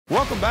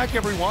Welcome back,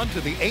 everyone,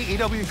 to the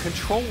AEW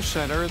Control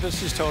Center.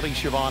 This is Tony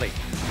Schiavone.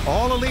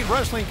 All Elite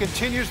Wrestling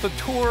continues the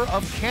tour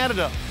of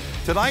Canada.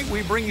 Tonight,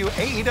 we bring you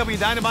AEW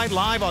Dynamite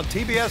live on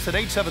TBS at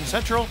 8/7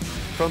 Central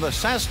from the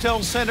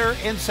Saskatoon Center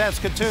in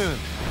Saskatoon.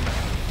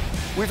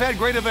 We've had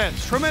great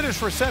events,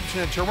 tremendous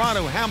reception in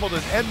Toronto,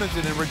 Hamilton,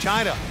 Edmonton, and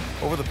Regina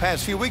over the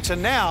past few weeks,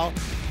 and now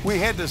we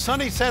head to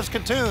sunny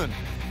Saskatoon.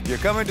 You're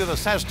coming to the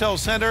Saskatoon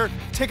Center.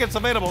 Tickets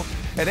available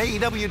at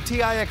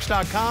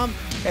AEWTIX.com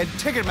and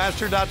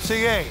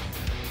Ticketmaster.ca.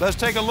 Let's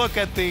take a look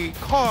at the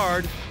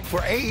card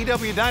for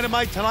AEW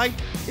Dynamite tonight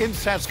in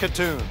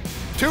Saskatoon.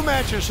 Two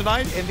matches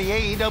tonight in the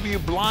AEW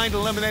Blind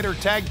Eliminator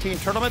Tag Team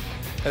Tournament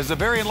as the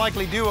very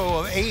unlikely duo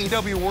of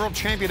AEW World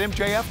Champion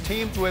MJF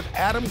teams with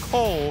Adam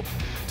Cole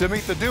to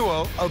meet the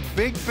duo of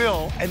Big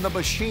Bill and the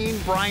Machine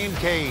Brian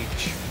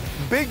Cage.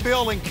 Big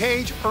Bill and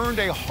Cage earned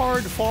a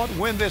hard-fought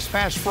win this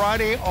past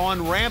Friday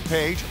on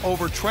Rampage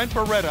over Trent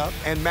Beretta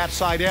and Matt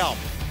Sydal.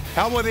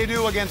 How will they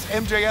do against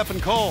MJF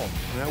and Cole?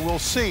 Well, we'll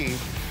see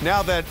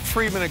now that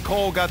Friedman and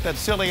Cole got that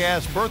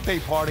silly-ass birthday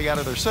party out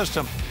of their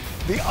system.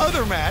 The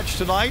other match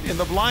tonight in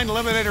the Blind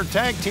Eliminator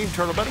Tag Team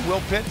Tournament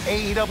will pit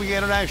AEW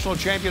International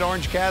Champion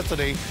Orange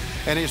Cassidy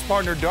and his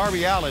partner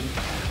Darby Allin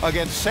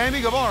against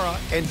Sammy Guevara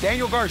and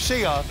Daniel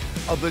Garcia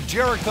of the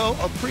Jericho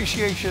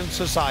Appreciation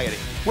Society.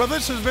 Well,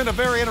 this has been a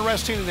very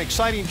interesting and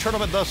exciting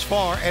tournament thus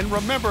far, and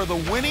remember, the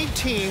winning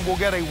team will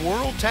get a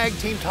World Tag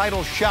Team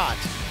title shot.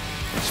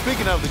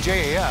 Speaking of the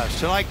JAS,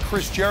 tonight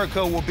Chris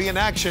Jericho will be in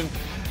action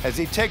as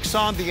he takes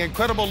on the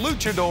incredible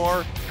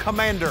luchador,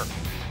 Komander.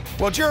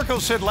 Well, Jericho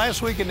said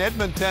last week in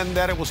Edmonton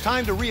that it was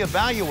time to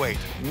reevaluate,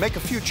 make a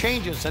few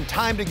changes, and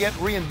time to get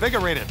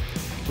reinvigorated.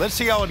 Let's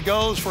see how it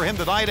goes for him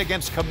tonight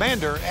against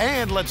Komander,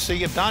 and let's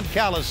see if Don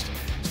Callis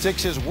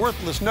sticks his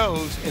worthless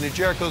nose into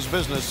Jericho's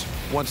business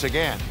once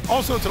again.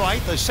 Also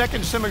tonight, the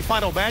second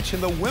semifinal match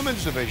in the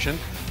women's division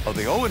of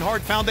the Owen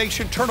Hart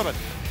Foundation Tournament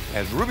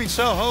as Ruby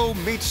Soho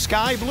meets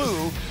Skye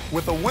Blue,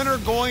 with the winner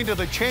going to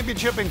the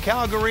championship in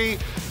Calgary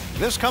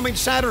this coming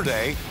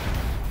Saturday.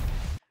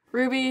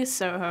 Ruby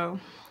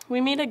Soho.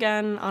 We meet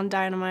again on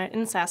Dynamite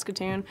in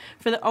Saskatoon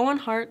for the Owen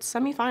Hart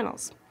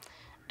semifinals.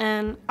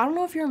 And I don't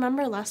know if you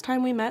remember last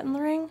time we met in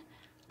the ring,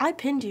 I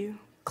pinned you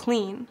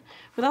clean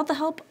without the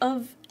help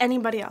of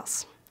anybody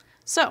else.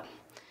 So,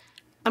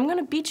 I'm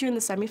gonna beat you in the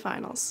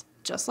semifinals,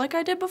 just like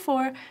I did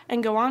before,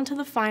 and go on to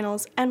the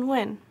finals and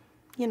win.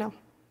 You know,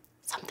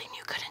 something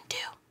you couldn't do.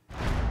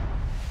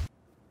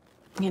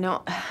 You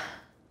know,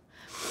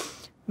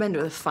 been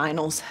to the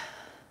finals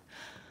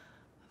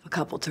of a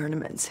couple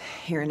tournaments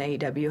here in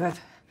AEW.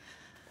 I've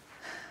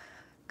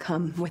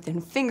come within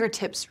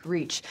fingertips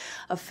reach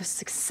of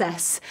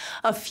success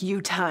a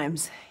few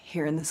times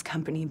here in this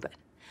company, but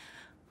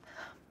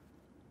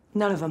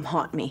none of them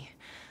haunt me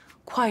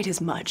quite as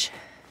much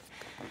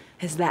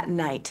as that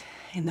night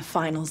in the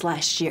finals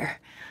last year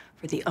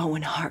for the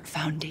Owen Hart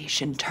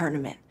Foundation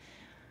Tournament.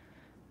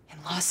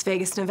 In Las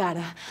Vegas,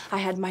 Nevada, I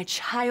had my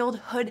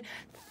childhood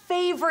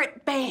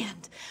favorite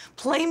band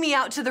play me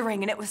out to the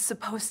ring, and it was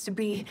supposed to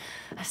be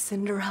a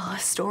Cinderella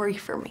story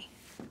for me.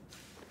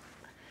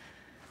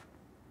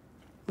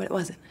 But it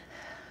wasn't.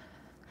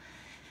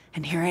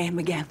 And here I am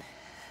again.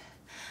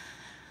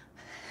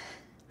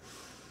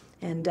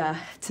 And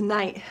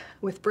tonight,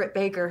 with Britt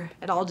Baker,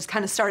 it all just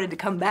kind of started to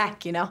come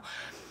back, you know?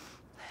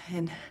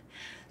 And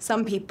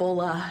some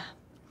people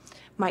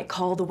might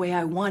call the way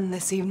I won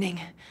this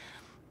evening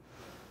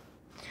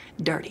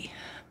dirty.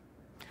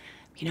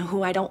 You know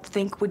who I don't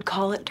think would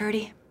call it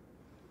dirty?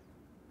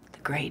 The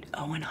great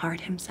Owen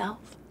Hart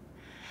himself.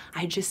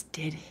 I just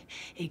did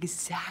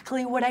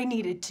exactly what I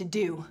needed to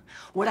do,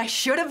 what I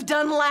should have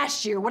done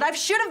last year, what I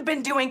should have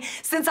been doing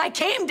since I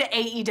came to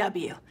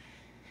AEW.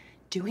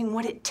 Doing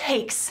what it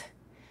takes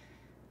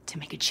to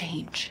make a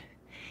change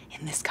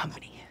in this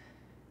company.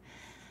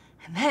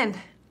 And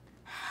then,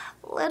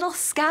 little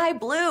Skye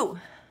Blue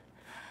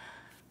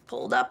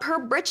pulled up her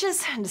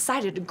britches and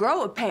decided to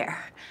grow a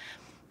pair.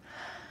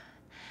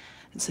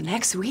 And so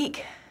next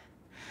week,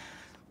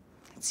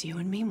 it's you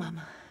and me,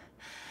 Mama.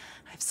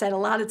 I've said a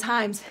lot of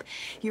times,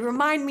 you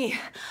remind me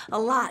a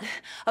lot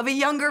of a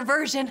younger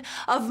version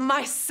of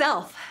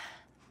myself.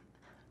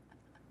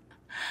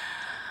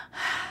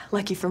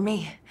 Lucky for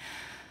me,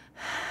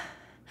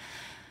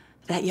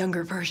 that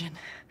younger version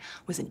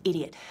was an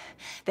idiot.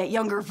 That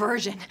younger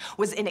version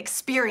was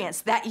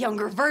inexperienced. That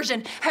younger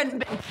version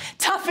hadn't been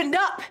toughened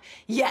up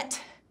yet.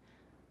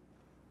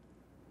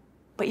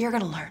 But you're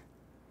gonna learn.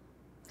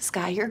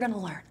 Skye, you're gonna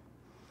learn.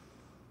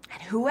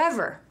 And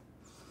whoever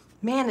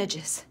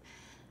manages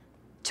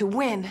to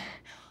win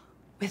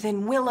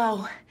within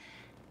Willow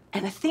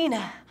and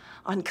Athena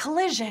on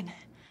Collision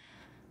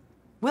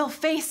will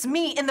face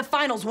me in the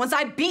finals once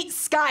I beat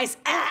Skye's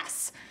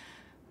ass.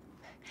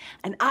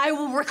 And I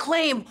will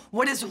reclaim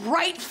what is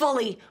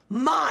rightfully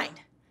mine.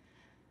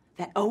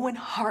 That Owen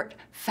Hart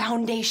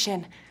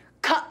Foundation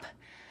cup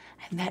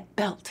and that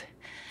belt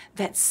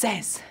that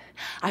says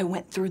I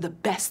went through the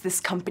best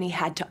this company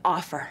had to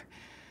offer.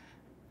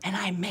 And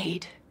I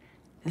made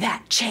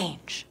that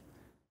change.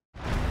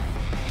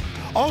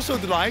 Also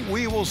tonight,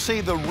 we will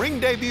see the ring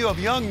debut of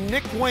young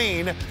Nick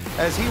Wayne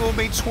as he will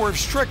meet Swerve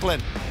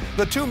Strickland.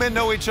 The two men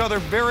know each other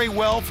very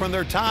well from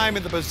their time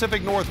in the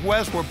Pacific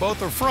Northwest, where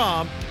both are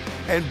from,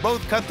 and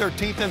both cut their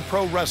teeth in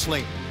pro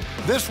wrestling.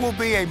 This will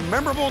be a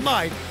memorable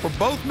night for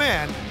both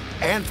men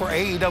and for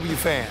AEW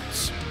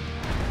fans.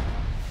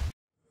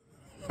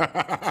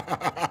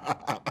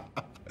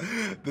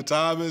 The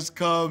time has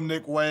come,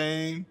 Nick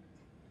Wayne.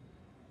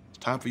 It's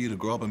time for you to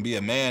grow up and be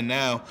a man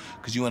now,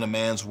 because you're in a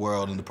man's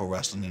world in the pro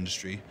wrestling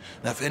industry.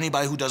 Now, for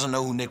anybody who doesn't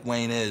know who Nick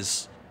Wayne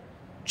is,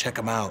 check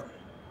him out.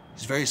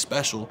 He's very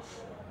special.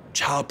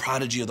 Child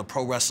prodigy of the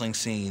pro wrestling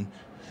scene.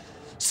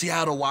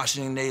 Seattle,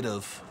 Washington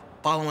native.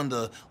 Following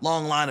the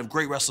long line of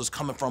great wrestlers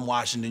coming from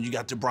Washington, you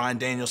got the Bryan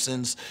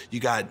Danielsons,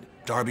 you got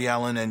Darby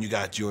Allin, and you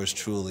got yours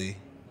truly,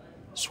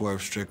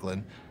 Swerve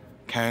Strickland,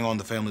 carrying on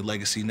the family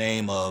legacy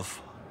name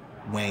of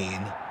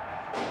Wayne.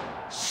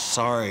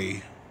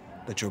 Sorry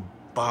that your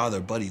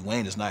father, Buddy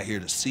Wayne, is not here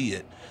to see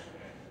it.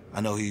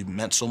 I know he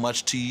meant so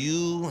much to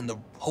you and the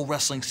whole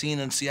wrestling scene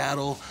in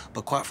Seattle,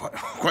 but quite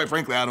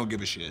frankly, I don't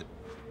give a shit.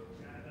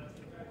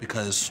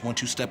 Because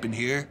once you step in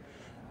here,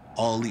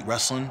 All Elite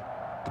Wrestling,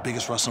 the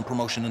biggest wrestling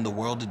promotion in the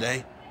world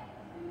today,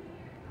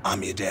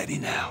 I'm your daddy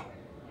now.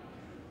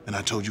 And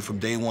I told you from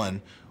day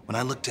one, when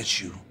I looked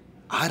at you,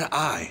 eye to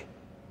eye,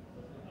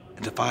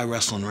 in Defy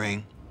Wrestling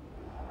Ring,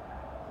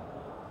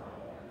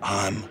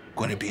 I'm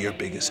going to be your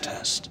biggest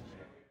test.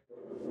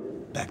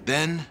 Back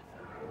then,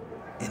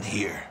 and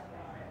here.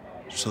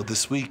 So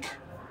this week,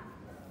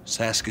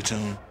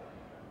 Saskatoon,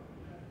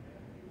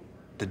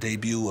 the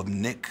debut of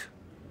Nick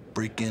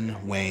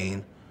freaking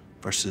Wayne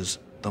versus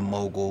the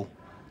mogul,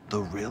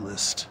 the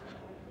realist,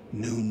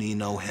 new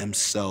Nino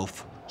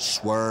himself,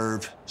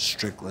 Swerve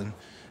Strickland.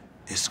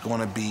 It's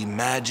gonna be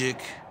magic,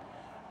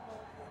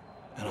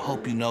 and I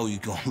hope you know you're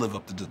gonna live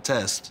up to the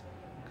test,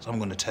 because I'm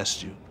gonna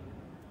test you.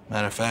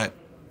 Matter of fact,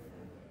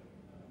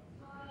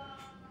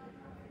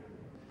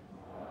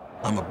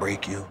 I'm gonna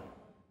break you.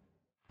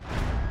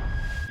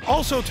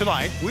 Also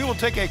tonight, we will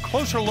take a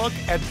closer look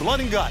at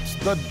Blood and Guts,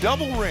 the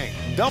double ring,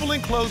 double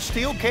enclosed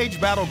steel cage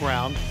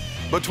battleground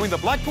between the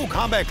Blackpool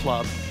Combat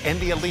Club and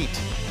the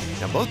Elite.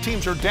 Now, both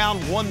teams are down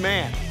one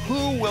man.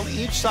 Who will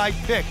each side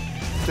pick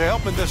to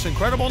help in this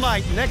incredible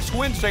night next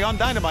Wednesday on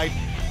Dynamite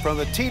from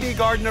the TD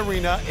Garden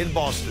Arena in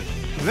Boston?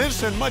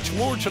 This and much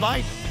more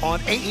tonight on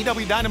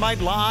AEW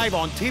Dynamite live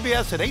on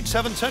TBS at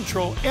 8/7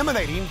 Central,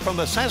 emanating from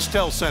the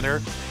Sastel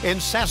Center in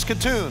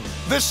Saskatoon.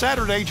 This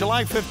Saturday,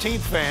 July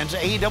 15th, fans,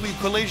 AEW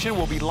Collision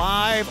will be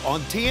live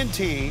on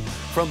TNT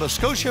from the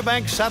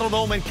Scotiabank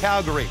Saddledome in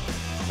Calgary.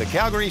 The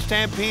Calgary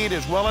Stampede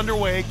is well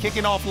underway,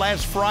 kicking off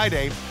last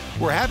Friday.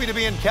 We're happy to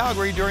be in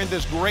Calgary during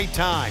this great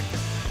time.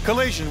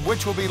 Collision,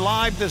 which will be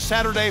live this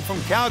Saturday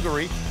from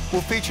Calgary,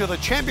 will feature the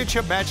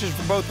championship matches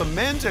for both the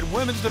men's and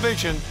women's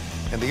division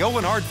in the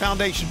Owen Hart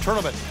Foundation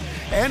Tournament,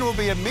 and will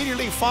be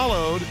immediately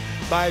followed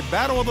by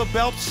Battle of the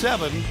Belt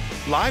 7,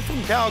 live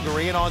from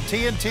Calgary and on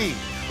TNT.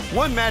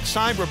 One match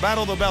signed for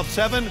Battle of the Belt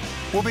 7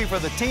 will be for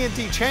the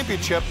TNT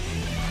Championship,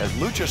 as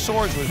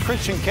Luchasaurus with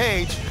Christian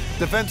Cage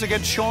defends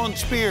against Shawn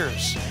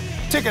Spears.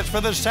 Tickets for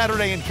this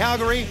Saturday in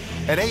Calgary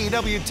at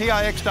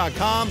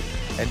AEWTIX.com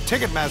and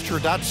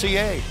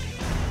Ticketmaster.ca.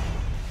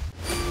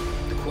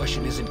 The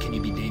question isn't, can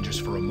you be dangerous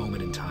for a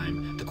moment in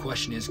time? The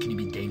question is, can you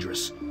be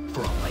dangerous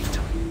for a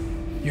lifetime?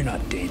 You're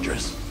not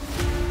dangerous.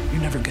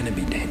 You're never gonna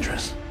be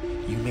dangerous.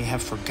 You may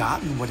have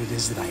forgotten what it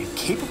is that I am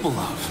capable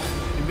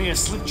of. It may have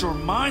slipped your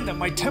mind that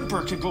my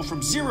temper can go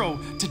from 0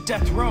 to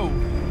death row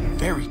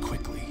very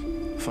quickly.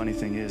 Funny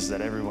thing is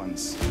that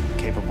everyone's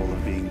capable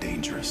of being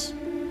dangerous.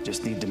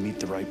 Just need to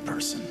meet the right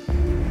person.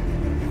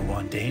 You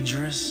want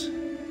dangerous?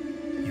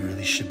 You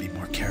really should be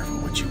more careful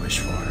what you wish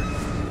for.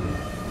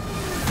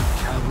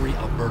 Calgary,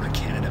 Alberta,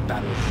 Canada,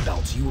 Battle of the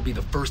Belts. You will be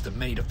the first of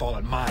many to fall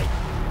at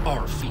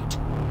our feet.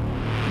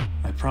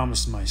 I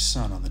promised my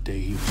son on the day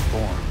he was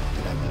born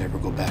that I would never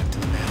go back to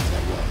the man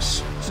that I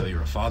was. So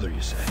you're a father,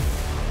 you say?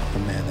 The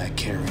man that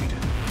carried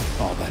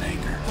all that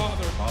anger, all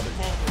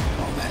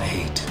that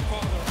hate.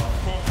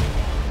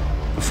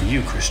 But for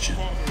you, Christian,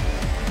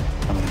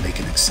 I'm gonna make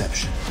an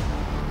exception.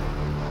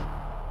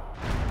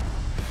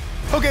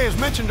 Okay, as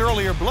mentioned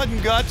earlier, Blood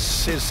and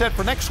Guts is set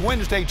for next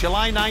Wednesday,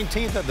 July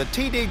 19th at the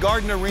TD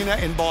Garden Arena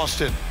in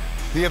Boston.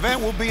 The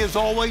event will be, as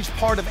always,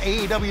 part of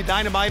AEW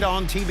Dynamite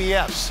on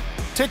TBS.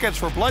 Tickets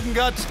for Blood and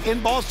Guts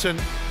in Boston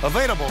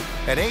available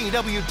at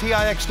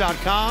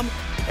AEWTIX.com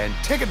and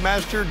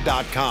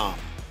Ticketmaster.com.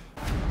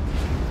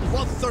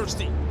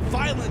 Bloodthirsty,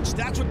 violence,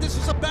 that's what this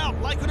is about,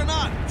 like it or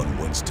not. On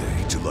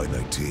Wednesday, July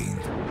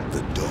 19th,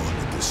 the dawn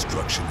of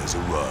destruction has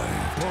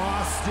arrived.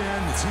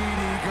 Boston,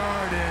 TD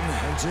Garden,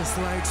 and just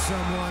like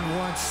someone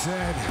once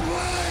said,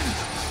 blood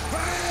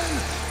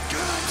and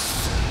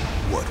guts!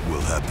 What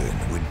will happen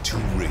when two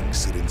rings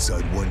sit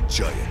inside one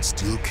giant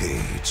steel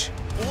cage?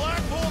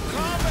 Blackpool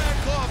Combat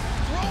Club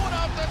throwing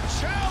out the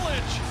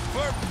challenge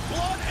for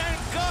Blood and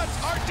Guts,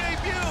 our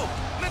debut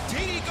in the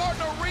TD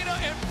Garden Arena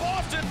in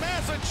Boston,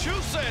 Massachusetts.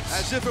 Massachusetts.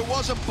 As if it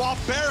wasn't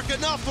barbaric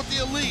enough with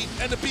the Elite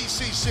and the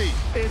BCC.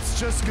 It's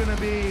just gonna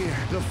be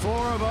the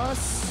four of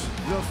us,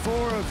 the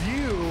four of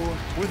you,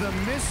 with a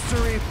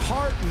mystery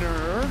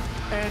partner,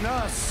 and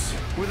us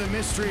with a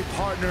mystery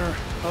partner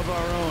of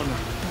our own.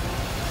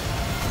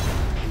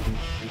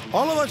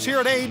 All of us here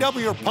at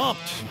AEW are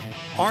pumped,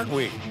 aren't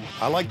we?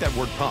 I like that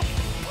word, pumped.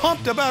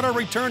 Pumped about our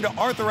return to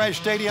Arthur Ashe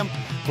Stadium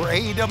for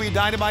AEW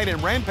Dynamite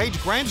and Rampage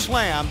Grand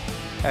Slam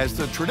as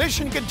the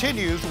tradition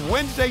continues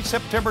Wednesday,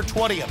 September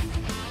 20th.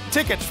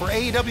 Tickets for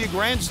AEW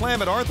Grand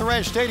Slam at Arthur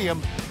Ashe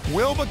Stadium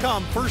will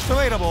become first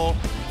available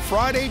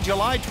Friday,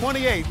 July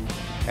 28th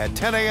at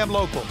 10 a.m.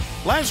 local.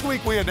 Last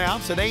week we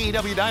announced that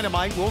AEW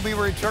Dynamite will be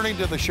returning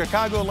to the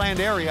Chicagoland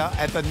area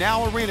at the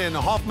Now Arena in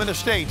Hoffman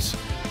Estates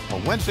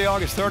on Wednesday,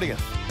 August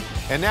 30th.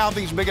 And now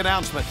these big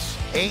announcements.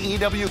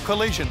 AEW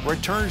Collision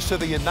returns to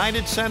the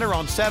United Center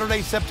on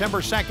Saturday,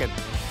 September 2nd.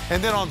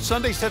 And then on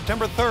Sunday,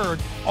 September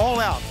 3rd, All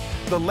Out,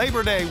 the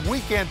Labor Day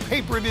weekend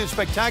pay-per-view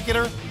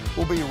spectacular,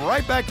 will be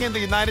right back in the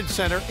United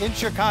Center in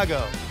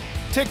Chicago.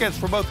 Tickets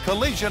for both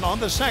Collision on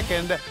the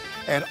 2nd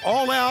and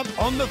All Out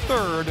on the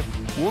 3rd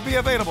will be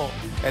available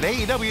at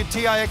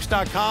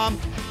AEWTIX.com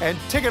and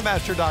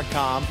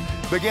Ticketmaster.com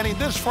beginning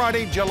this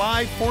Friday,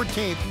 July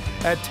 14th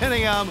at 10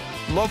 a.m.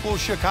 local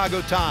Chicago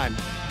time.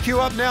 Cue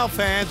up now,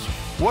 fans.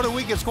 What a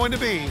week it's going to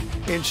be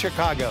in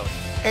Chicago.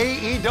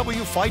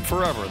 AEW Fight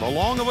Forever, the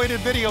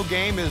long-awaited video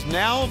game, is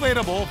now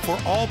available for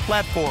all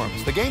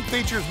platforms. The game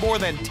features more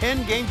than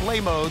 10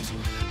 gameplay modes,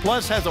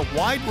 plus has a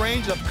wide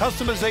range of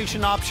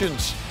customization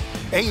options.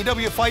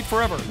 AEW Fight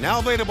Forever, now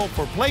available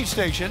for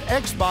PlayStation,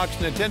 Xbox,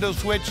 Nintendo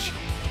Switch,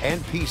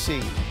 and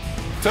PC.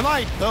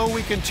 Tonight, though,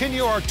 we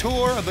continue our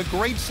tour of the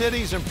great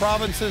cities and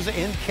provinces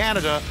in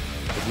Canada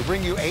as we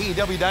bring you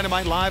AEW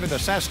Dynamite live at the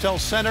Saskatoon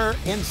Center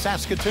in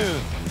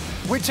Saskatoon.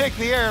 We take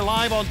the air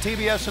live on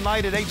TBS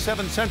tonight at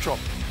 8/7 Central.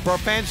 For our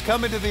fans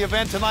coming to the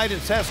event tonight in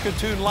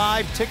Saskatoon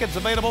live, tickets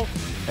available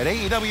at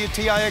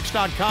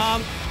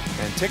AEWTIX.com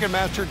and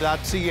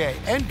Ticketmaster.ca.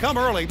 And come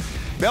early.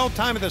 Bell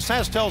time at the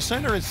Saskatoon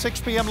Center is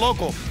 6 p.m.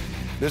 local.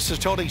 This is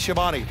Tony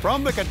Schiavone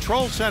from the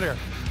Control Center.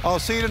 I'll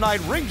see you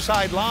tonight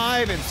ringside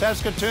live in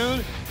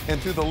Saskatoon and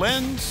through the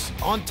lens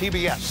on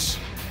TBS.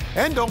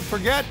 And don't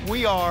forget,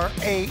 we are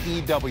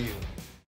AEW.